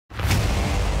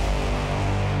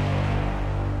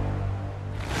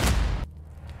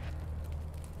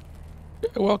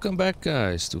Welcome back,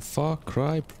 guys, to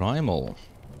Cry Primal.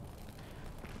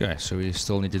 Okay, so we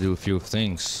still need to do a few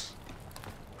things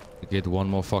to get one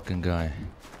more fucking guy.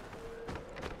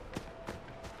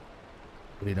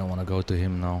 We don't want to go to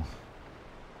him now.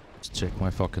 Let's check my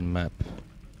fucking map.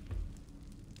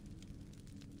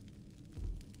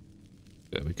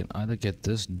 Okay, we can either get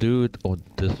this dude or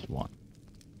this one.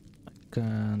 I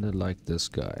kinda like this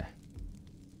guy.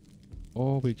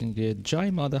 Or we can get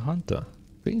Jaima the Hunter.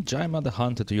 Bring Jaima the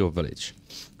Hunter to your village.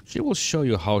 She will show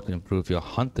you how to improve your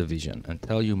hunter vision and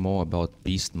tell you more about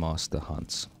Beastmaster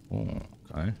hunts. Oh,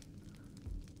 okay.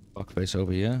 Fuckface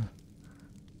over here.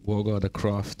 Wogar the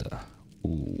Crafter.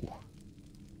 Ooh.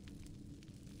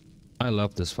 I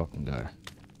love this fucking guy.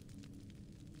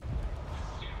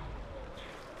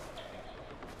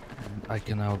 And I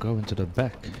can now go into the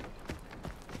back.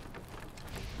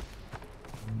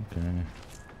 Okay.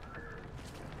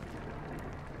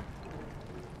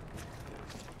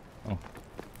 Oh.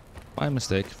 My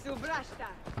mistake.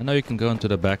 I know you can go into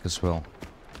the back as well.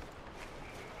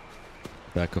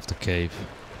 Back of the cave.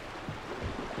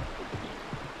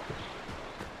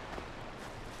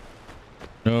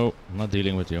 No, I'm not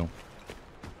dealing with you.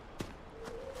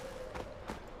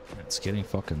 It's getting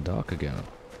fucking dark again.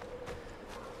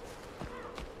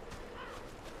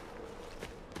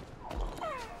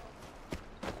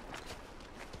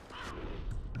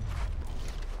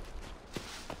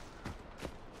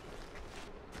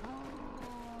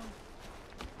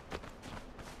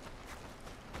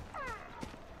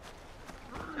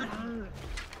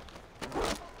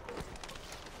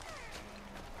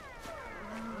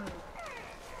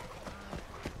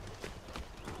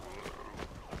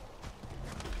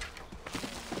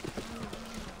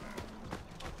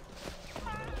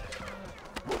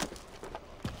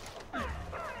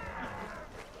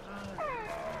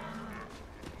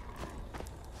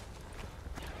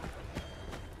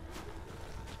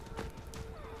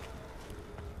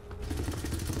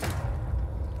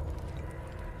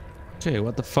 Okay,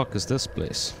 what the fuck is this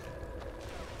place?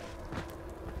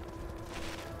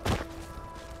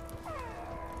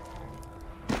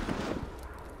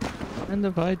 And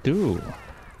if I do?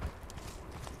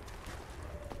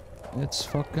 Let's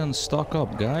fucking stock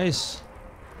up, guys.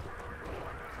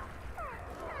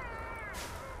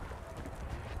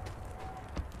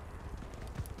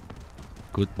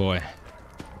 Good boy.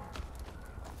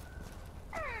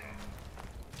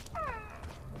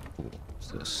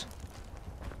 What's this?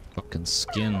 Fucking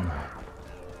skin. Okay,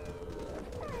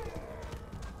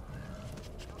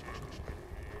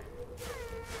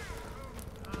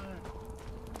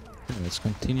 let's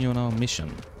continue on our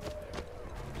mission.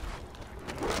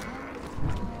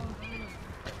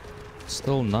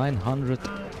 Still 900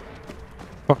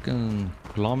 fucking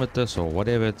kilometers or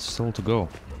whatever it's still to go.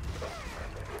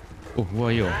 Oh, who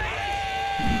are you?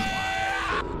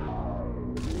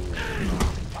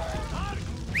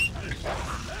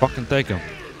 Fucking take him.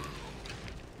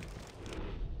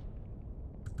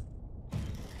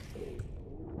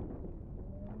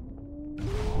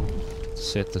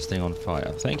 Set this thing on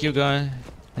fire. Thank you, guy.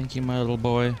 Thank you, my little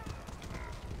boy.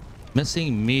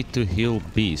 Missing meat to heal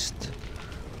beast.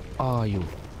 Oh, you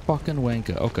fucking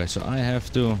wanker. Okay, so I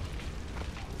have to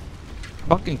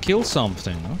fucking kill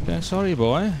something. Okay, sorry,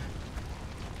 boy.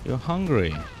 You're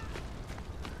hungry.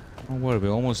 Don't worry,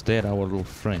 we're almost dead, our little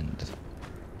friend.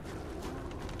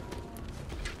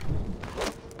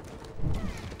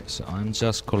 Okay, so I'm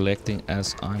just collecting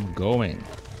as I'm going.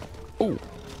 Oh.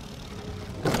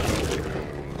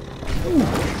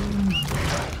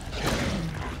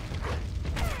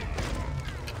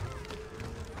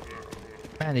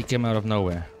 Man, he came out of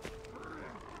nowhere.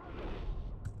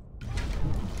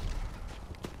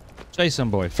 Chase him,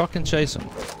 boy. Fucking chase him.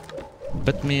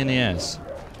 Bit me in the ass.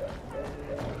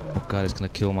 Oh god, he's gonna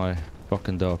kill my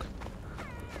fucking dog.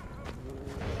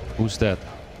 Who's that?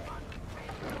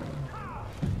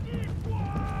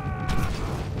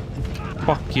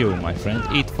 Fuck you, my friend.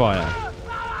 Eat fire.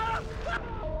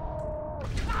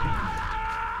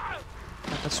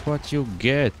 That's what you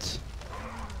get.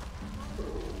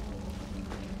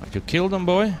 Have you killed him,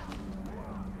 boy?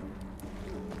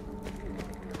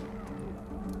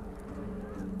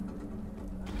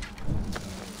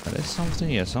 There's something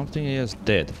here. Something here is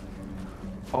dead.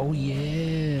 Oh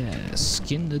yeah.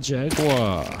 Skin the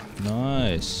jaguar.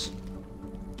 Nice.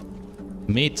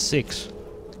 Meat 6.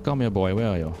 Come here, boy. Where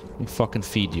are you? Let me fucking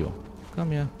feed you.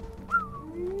 Come here.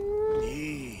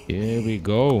 Here we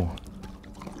go.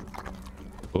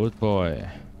 Good boy.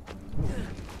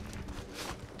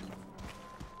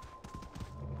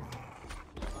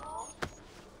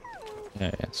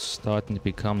 Yeah, it's starting to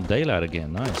become daylight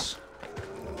again. Nice.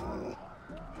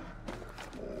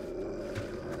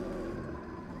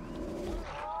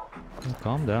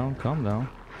 Calm down, calm down.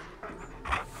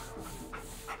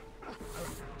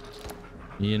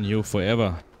 Me and you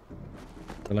forever.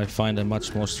 Till I find a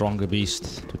much more stronger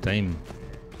beast to tame.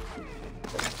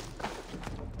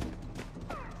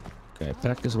 Okay,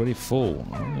 pack is already full.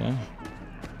 Oh yeah.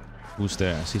 Who's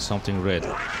there? I see something red.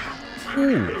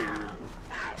 Ooh!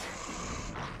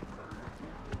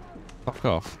 Fuck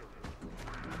off.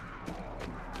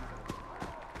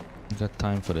 I got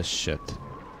time for this shit.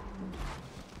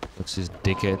 What's these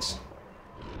dickheads?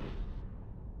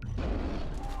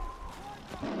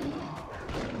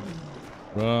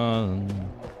 Run.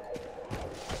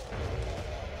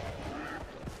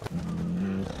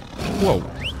 Whoa.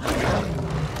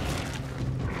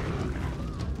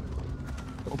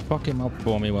 Go fuck him up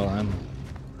for me while I'm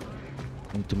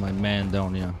into my man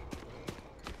down here.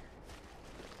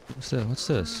 What's that? What's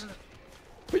this?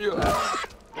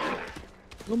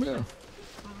 Come here.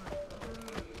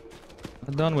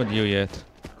 Not done with you yet.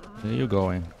 Where are you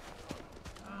going?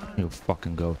 You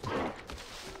fucking goat.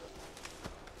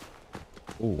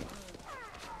 Ooh.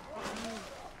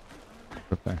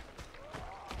 Okay.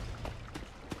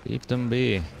 Keep them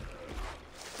be.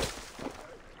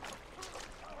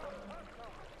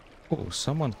 Oh,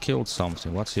 someone killed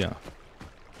something. What's here?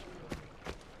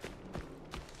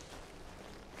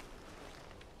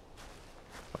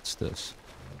 What's this?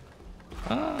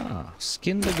 Ah,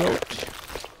 skin the goat.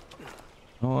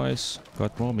 Nice.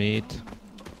 Got more meat.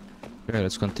 Okay,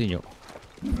 let's continue.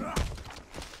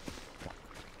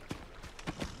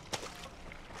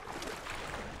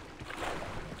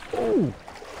 Oh.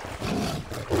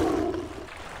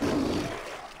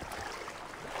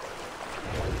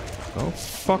 Oh,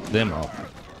 fuck them up.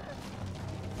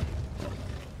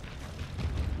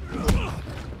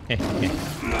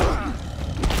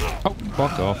 Oh,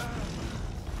 fuck off.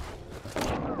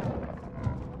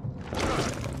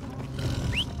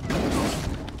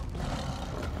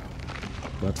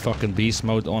 Got fucking beast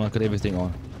mode on, I got everything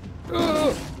on.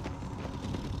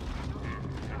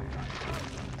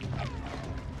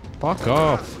 Fuck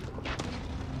off.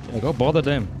 Yeah, go bother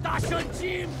them.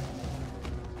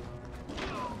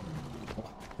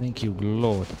 Thank you,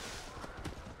 Lord.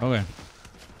 Okay.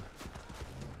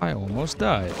 I almost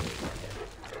died.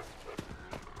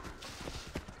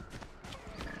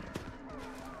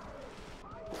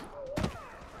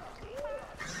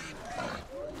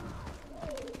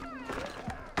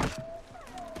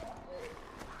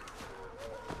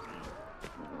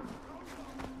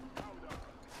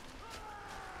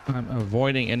 I'm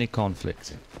avoiding any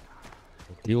conflict.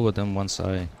 I'll deal with them once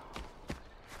I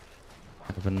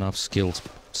have enough skill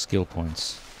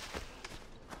points.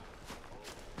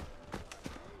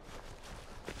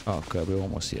 Okay, we're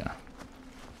almost here.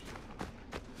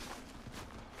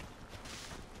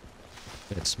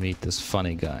 Let's meet this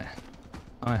funny guy.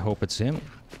 I hope it's him.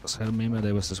 Because I remember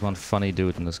there was this one funny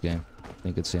dude in this game. I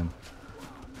think it's him.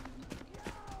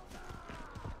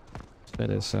 So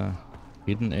there's a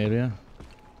hidden area.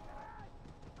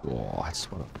 Whoa, that's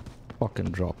what a fucking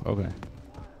drop. Okay.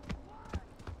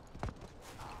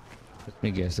 Let me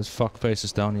guess, this fuckface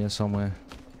is down here somewhere.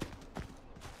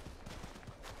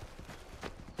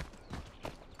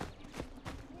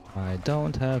 I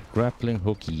don't have grappling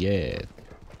hook yet.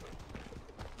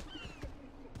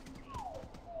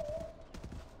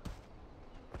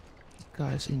 This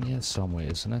guy's in here somewhere,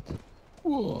 isn't it?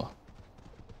 Whoa.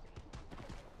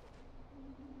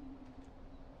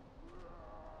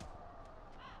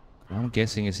 I'm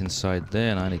guessing it's inside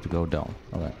there and I need to go down.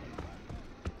 Okay.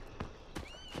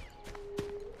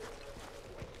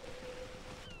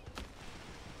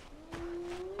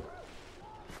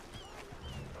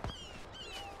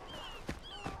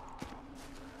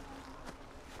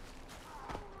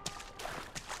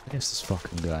 There's this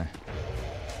fucking guy.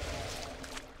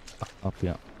 Up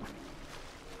here.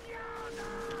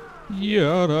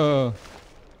 Yada!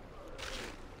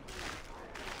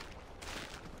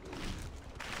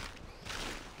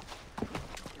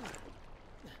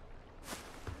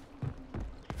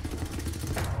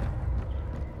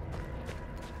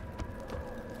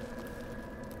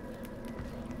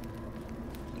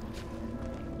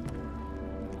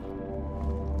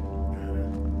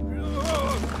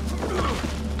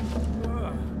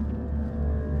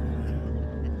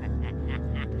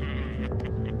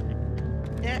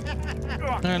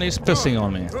 And he's pissing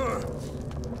on me.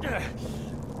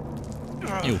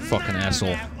 You fucking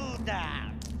asshole.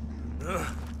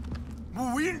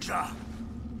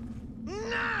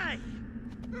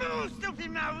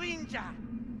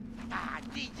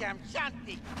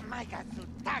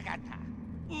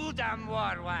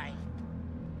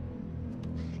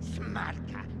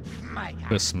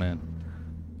 This man.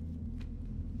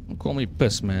 Don't call me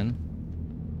piss, man.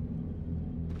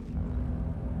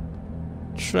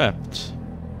 Trapped.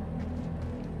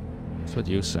 That's what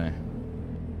you say.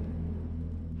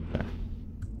 Okay.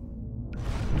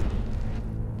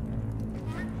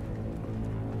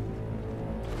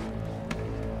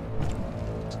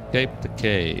 Escape the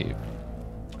cave.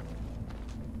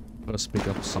 First pick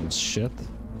up some shit.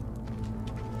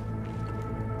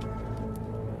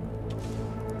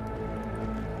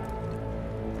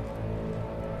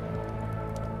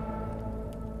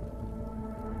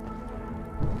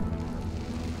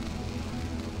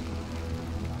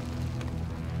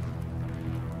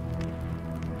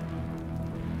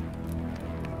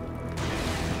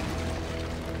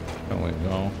 There we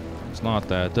go. It's not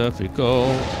that difficult.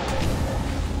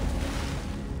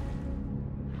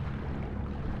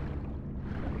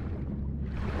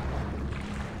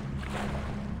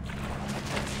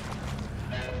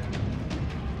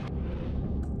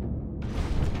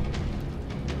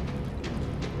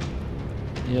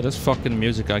 Yeah, this fucking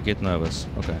music, I get nervous.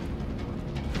 Okay.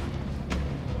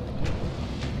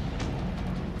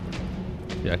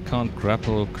 Yeah, I can't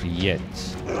grapple yet.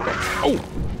 Oh!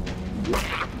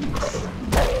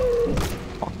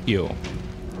 Fuck you.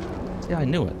 Yeah, I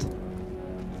knew it.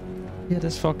 Yeah,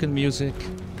 this fucking music.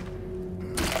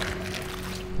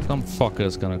 Some fucker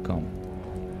is gonna come.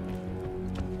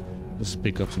 Just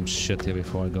pick up some shit here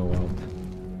before I go out.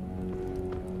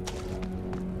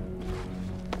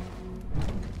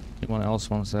 Anyone else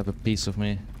wants to have a piece of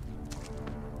me?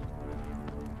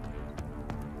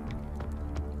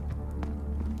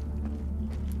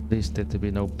 At least there to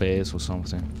be no bears or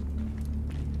something.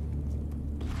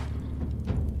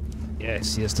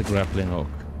 Yes, here's the grappling hook.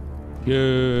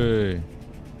 Yay!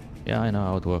 Yeah, I know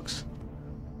how it works.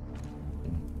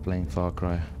 Playing Far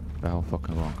Cry. How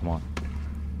fucking wrong, come on.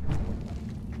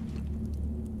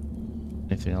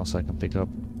 Anything else I can pick up?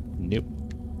 Nope.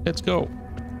 Let's go!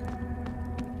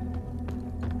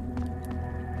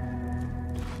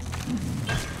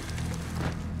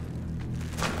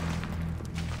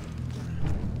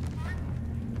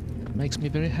 Makes me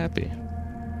very happy.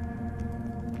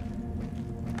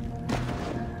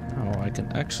 Now I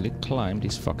can actually climb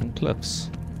these fucking cliffs.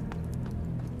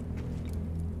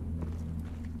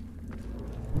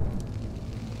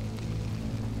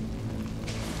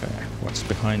 Okay, what's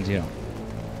behind you?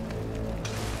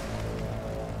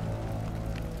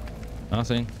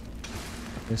 Nothing.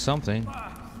 There's something.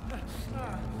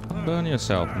 Don't burn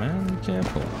yourself, man. Be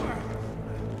careful.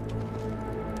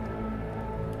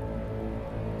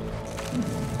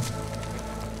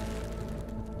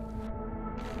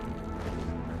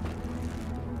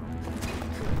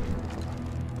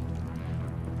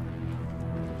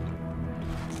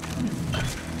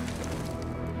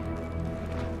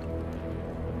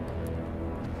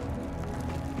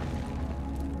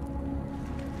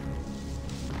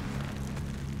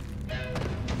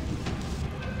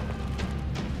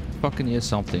 Fucking hear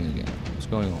something again. What's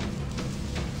going on?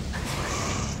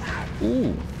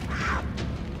 Ooh.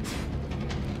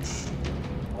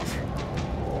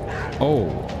 Oh.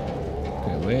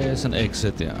 Okay, where's an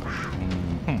exit there?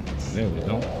 There we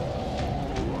go.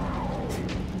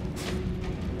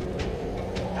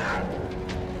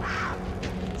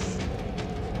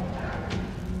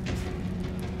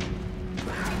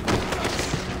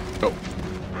 Go.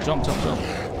 Jump, jump, jump.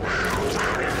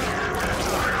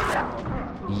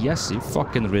 Yes, he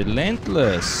fucking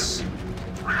relentless.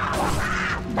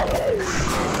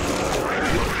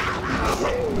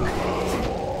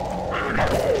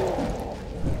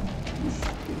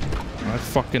 I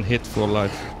fucking hit for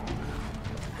life.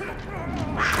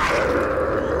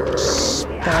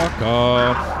 Fuck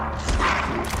off.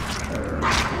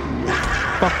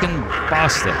 Fucking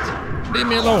bastard. Leave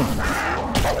me alone.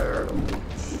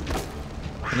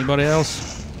 Anybody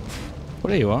else? Oh,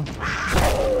 there you are.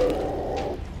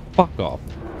 Fuck off.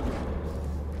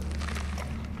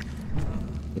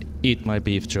 Eat my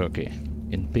beef jerky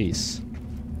in peace.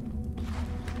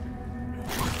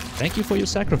 Thank you for your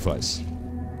sacrifice.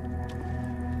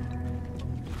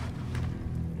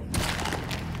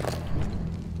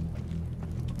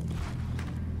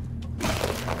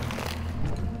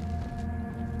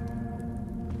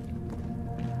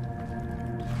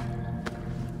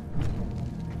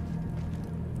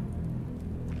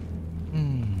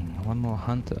 One more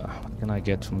hunter. What can I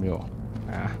get from you?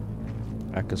 Ah,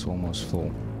 pack is almost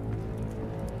full.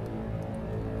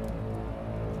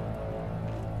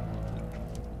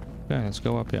 Okay, let's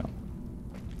go up here.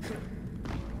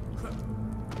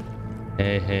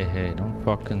 Hey, hey, hey, don't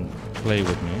fucking play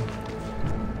with me.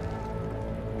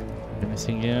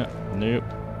 Anything here? Nope.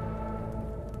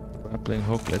 Grappling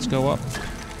hook, let's go up.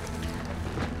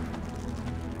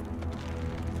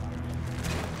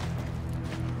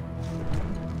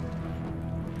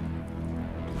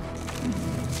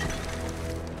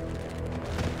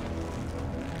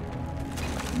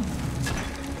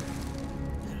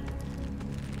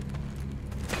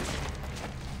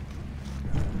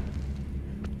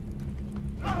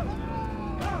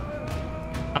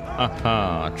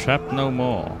 Aha, trapped no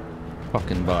more.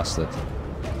 Fucking bastard.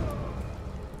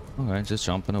 Alright, just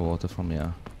jump in the water from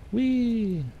here.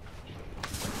 Whee!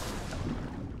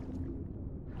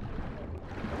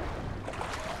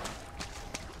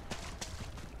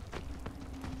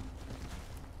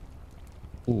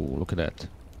 Ooh, look at that.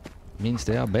 Means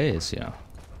there are bears here.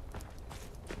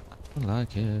 I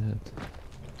like it.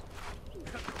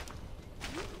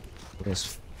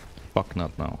 Yes, fuck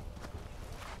not now.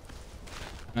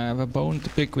 I have a bone to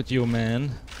pick with you, man.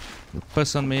 You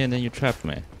piss on me and then you trap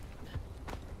me.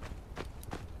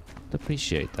 I'd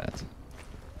appreciate that.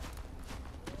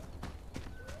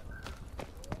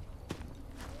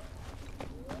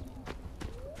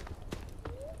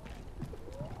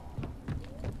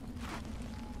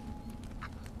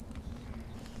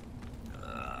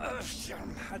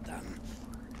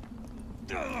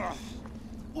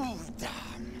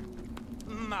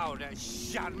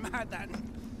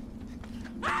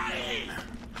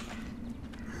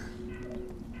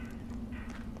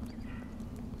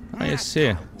 I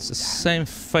see. It's the same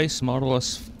face model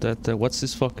as that. What's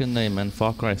his fucking name, man?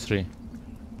 Far Cry 3.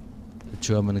 The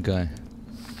German guy.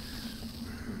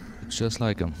 Looks just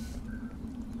like him.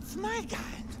 It's my guy.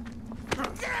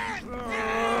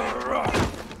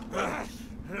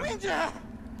 Winter!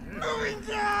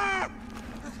 Winter!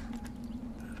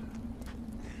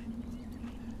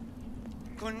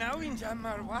 Kuna winter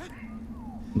marwa?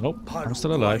 Nope, I'm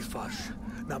still alive.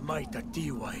 Na maita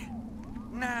tiwai.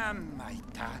 Na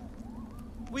maita.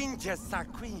 Winter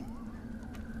saquim.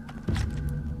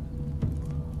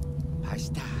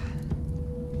 Hasta.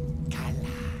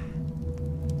 Kala.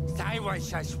 Saiwai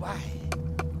shashwai.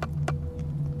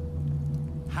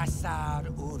 Hasar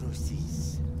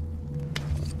urusis.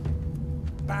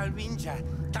 Balwinja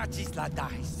touches la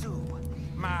daisu.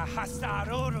 Ma hasar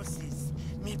urusis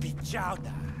mi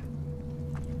bichauda.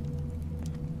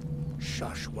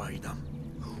 Shashwaidam.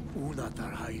 Una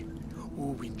tarai.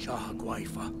 Uwinchaha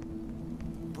guaifa.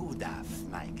 Budaf,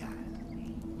 my god.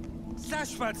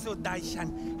 Sashwatsu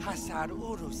daishan hasar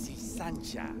urusis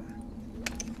sancha.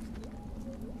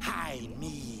 Hi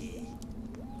me.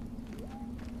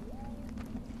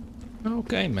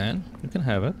 Okay, man. You can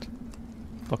have it.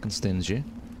 Fucking stingy.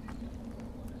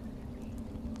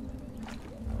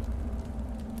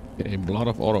 Okay, blood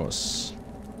of Oros.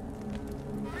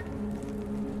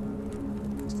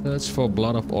 Search for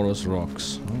blood of Oros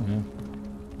rocks. Oh, yeah.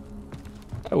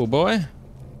 Oh, boy.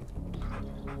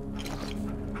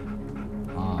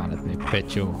 Ah, let me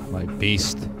pet you, my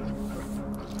beast.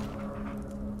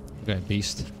 Okay,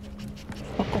 beast.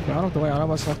 Fuck off out of the way. I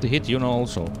almost have to hit you now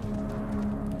also.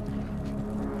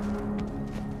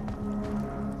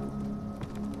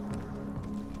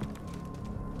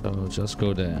 So just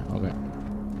go there. Okay.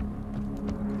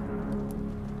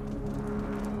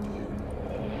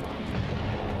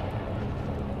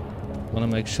 Want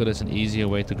to make sure there's an easier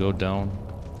way to go down.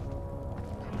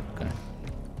 Okay.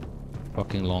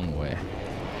 Fucking long way.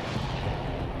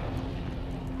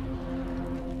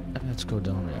 Let's go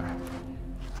down there.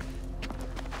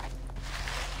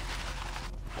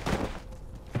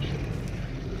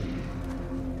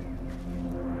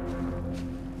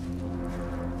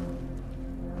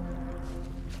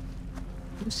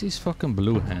 What's these fucking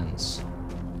blue hands?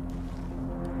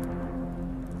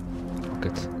 Fuck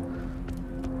it.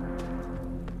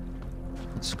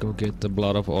 Let's go get the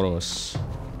blood of Oros.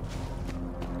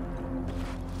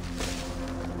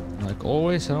 Like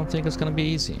always, I don't think it's gonna be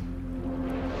easy.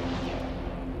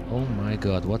 Oh my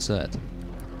god, what's that?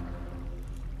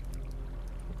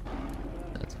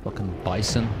 That's fucking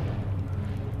bison.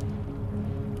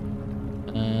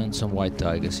 And some white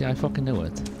tigers. Yeah, I fucking knew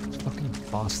it. It's fucking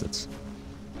bastards.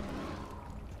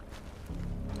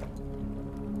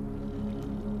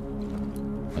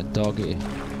 My doggy.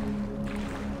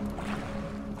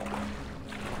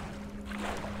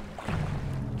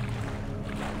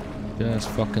 Just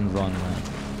fucking run, man.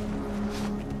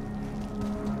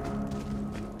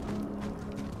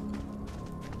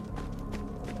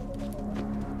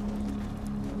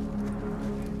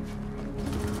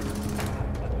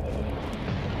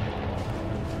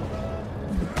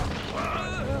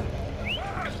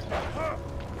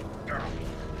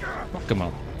 Fuck him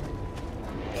up.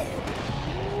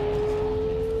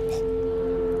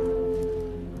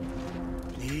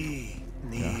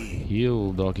 Yeah,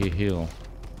 heal, doggy, heal.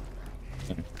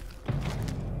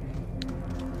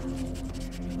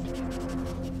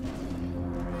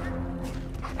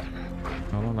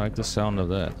 I don't like the sound of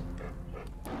that.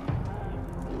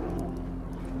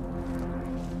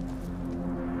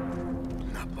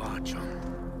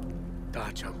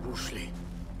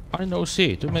 I know,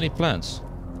 see, too many plants.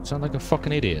 Sound like a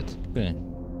fucking idiot. Okay.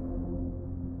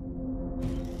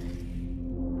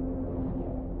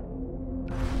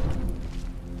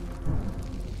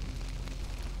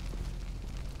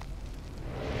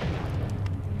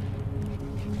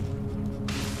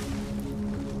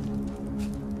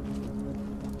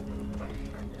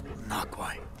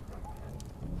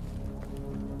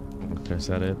 Okay, is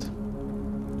that it?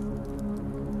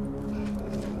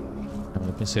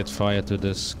 Let me set fire to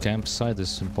this campsite,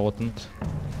 this is important.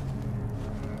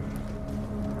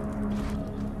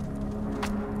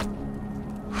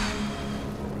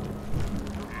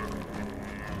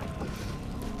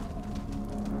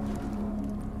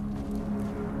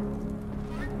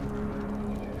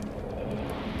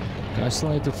 I still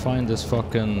need to find this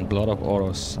fucking blood of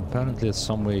Oros. Apparently it's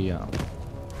somewhere here.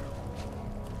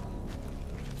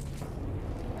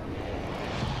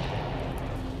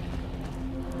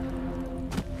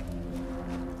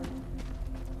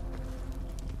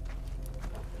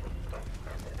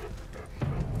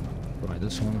 Try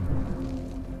this one.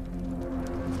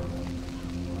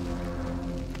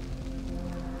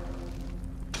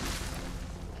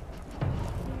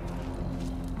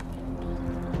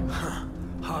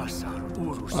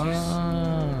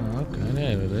 Okay,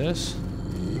 there it is.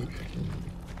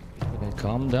 Okay,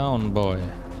 calm down, boy.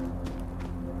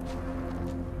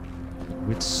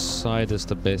 Which side is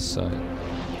the best side?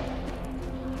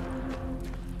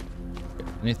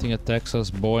 Anything attacks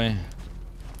us, boy,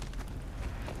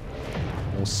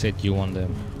 I'll set you on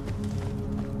them.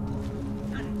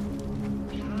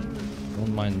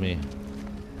 Don't mind me.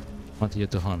 I'm not here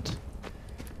to hunt.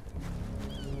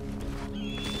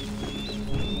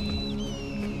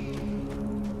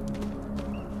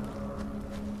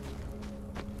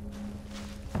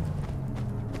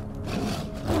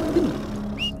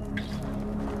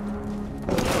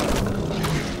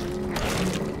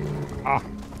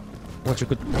 What, you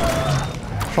could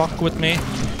fuck with me?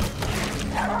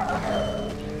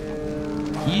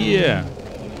 Yeah.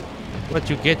 What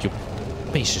you get, you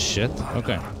piece of shit?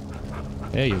 Okay.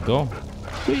 There you go.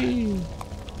 Whee.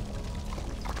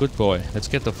 Good boy. Let's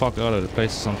get the fuck out of the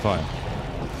place. It's on fire.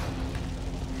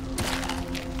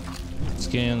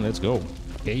 Skin, let's go.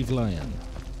 Cave lion.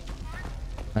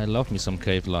 I love me some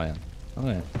cave lion.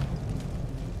 Okay.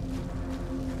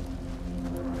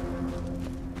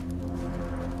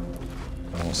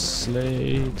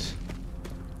 Slate.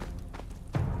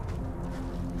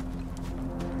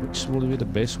 Which will be the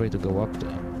best way to go up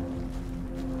there?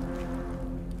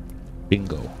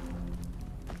 Bingo.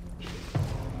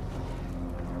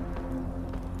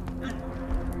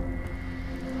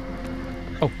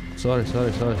 Oh, sorry.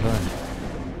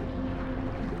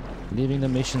 Leaving the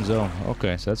mission zone.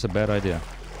 Okay, so that's a bad idea.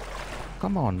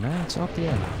 Come on, man, it's up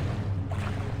here.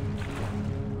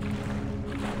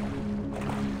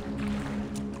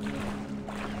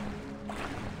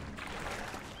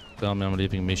 Tell me I'm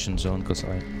leaving mission zone, cause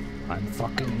I'm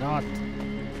fucking not.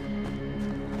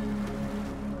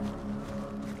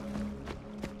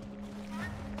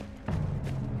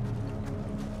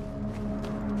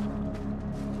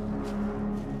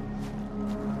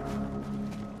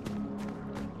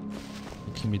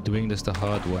 You keep me doing this the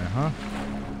hard way, huh?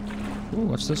 Ooh,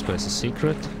 what's this place? A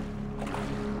secret?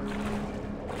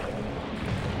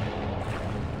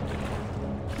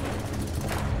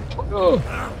 Oh!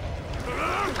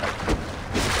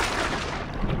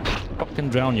 Fucking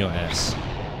drown your ass.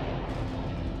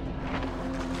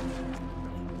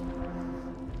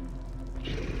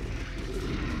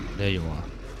 There you are.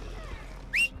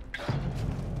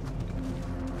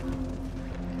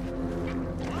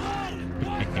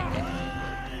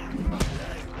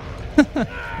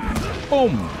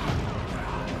 Boom!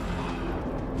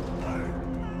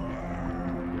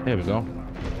 There we go.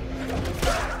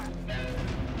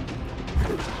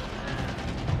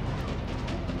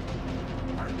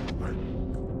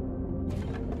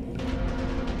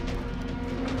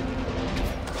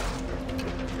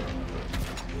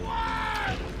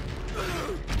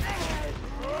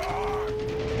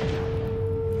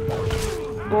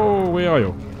 Oh, where are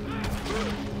you?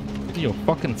 Look at your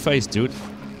fucking face, dude.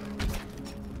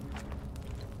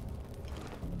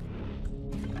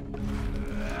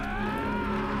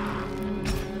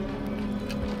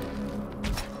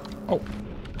 Oh.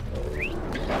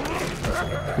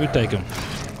 You take him.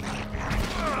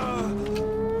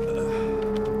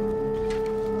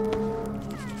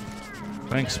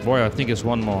 Thanks, boy. I think it's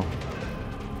one more.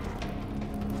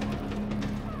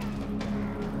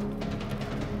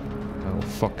 Oh,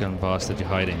 fucking bastard, you're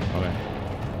hiding. Okay.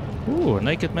 Ooh, a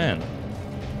naked man.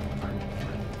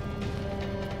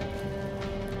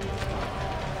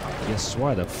 Guess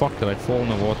why the fuck did I fall in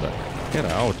the water? Get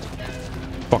out.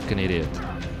 Fucking idiot.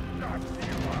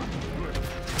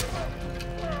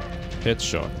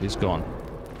 Headshot, he's gone.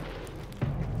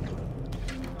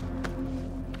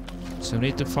 So we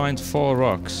need to find 4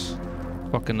 rocks.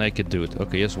 Fucking naked dude.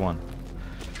 Okay, here's one.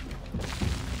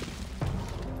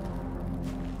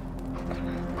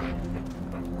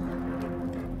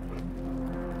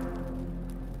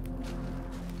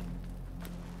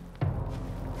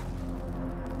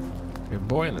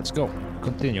 boy, let's go.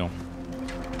 Continue.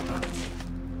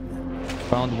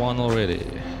 Found one already.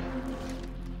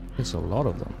 There's a lot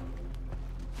of them.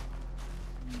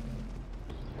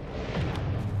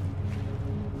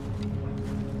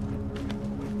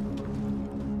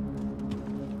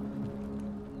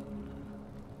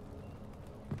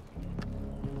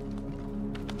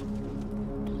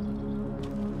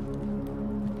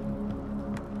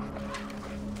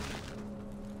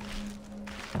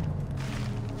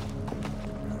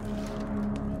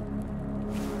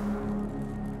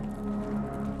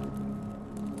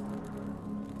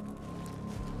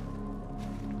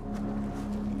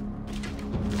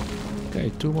 Okay,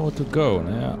 2 more to go.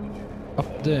 Now,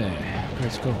 up there.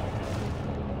 Let's go.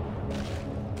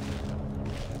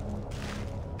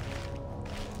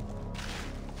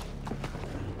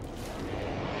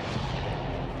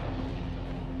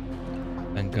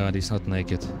 Thank God he's not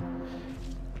naked.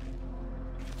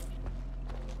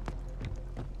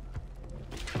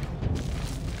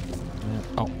 Yeah.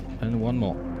 Oh, and one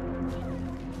more.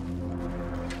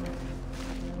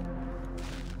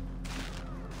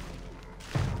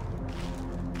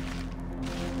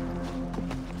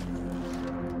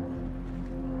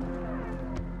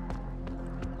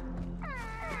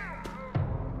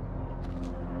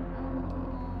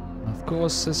 Of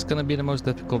course, it's gonna be the most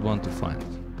difficult one to find.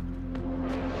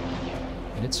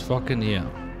 It's fucking here.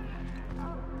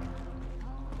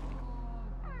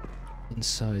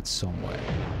 Inside somewhere.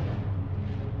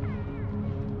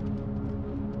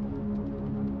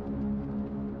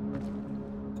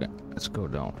 Okay, let's go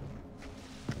down.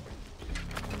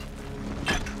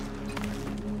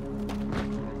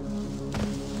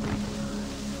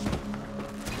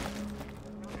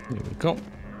 Here we go.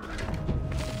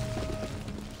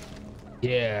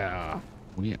 Yeah,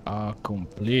 we are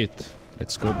complete.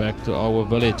 Let's go back to our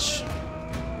village.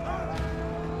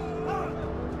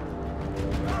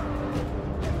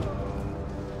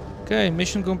 Okay,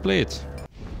 mission complete.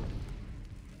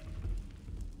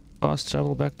 Fast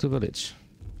travel back to village.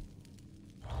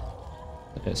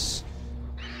 Yes.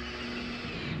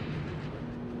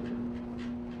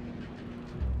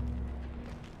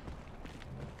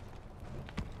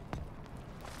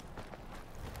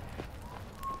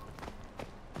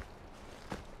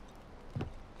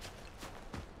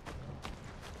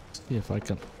 See if I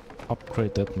can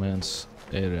upgrade that man's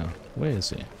area. Where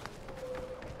is he?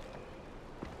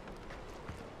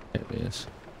 There he is.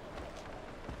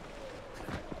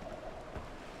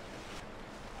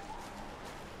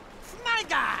 My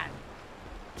God!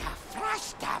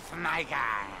 Stuff, my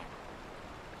God!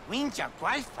 Winja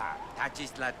Gualfa,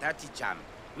 Tachisla Tachicham,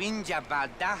 Winja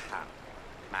Baldaha,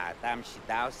 Madam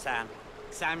Shidausa,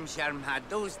 Samshar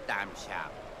Madus Damsha.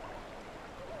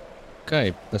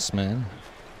 Okay, this man.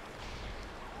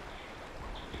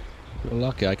 You're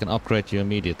lucky I can upgrade you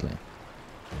immediately.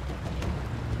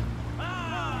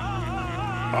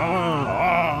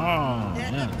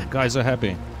 Yeah, the guys are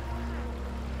happy.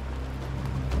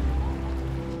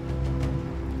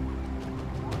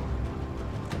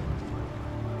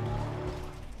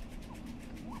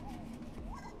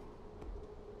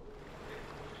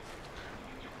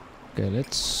 Okay,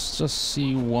 let's just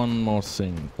see one more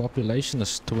thing. Population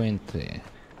is 20.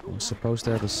 We're supposed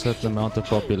to have a certain amount of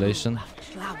population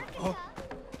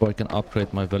before I can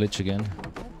upgrade my village again.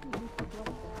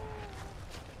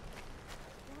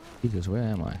 Jesus, where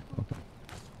am I? Okay.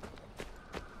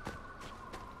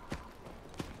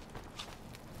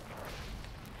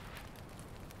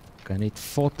 Okay, I need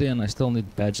 40 and I still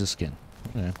need badger skin.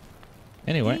 Okay.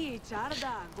 Anyway.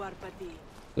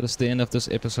 That's the end of this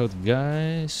episode,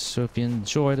 guys. So if you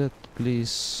enjoyed it,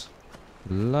 please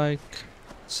like,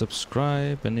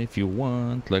 subscribe, and if you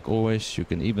want, like always, you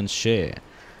can even share.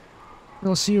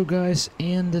 I'll see you guys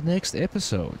in the next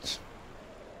episode.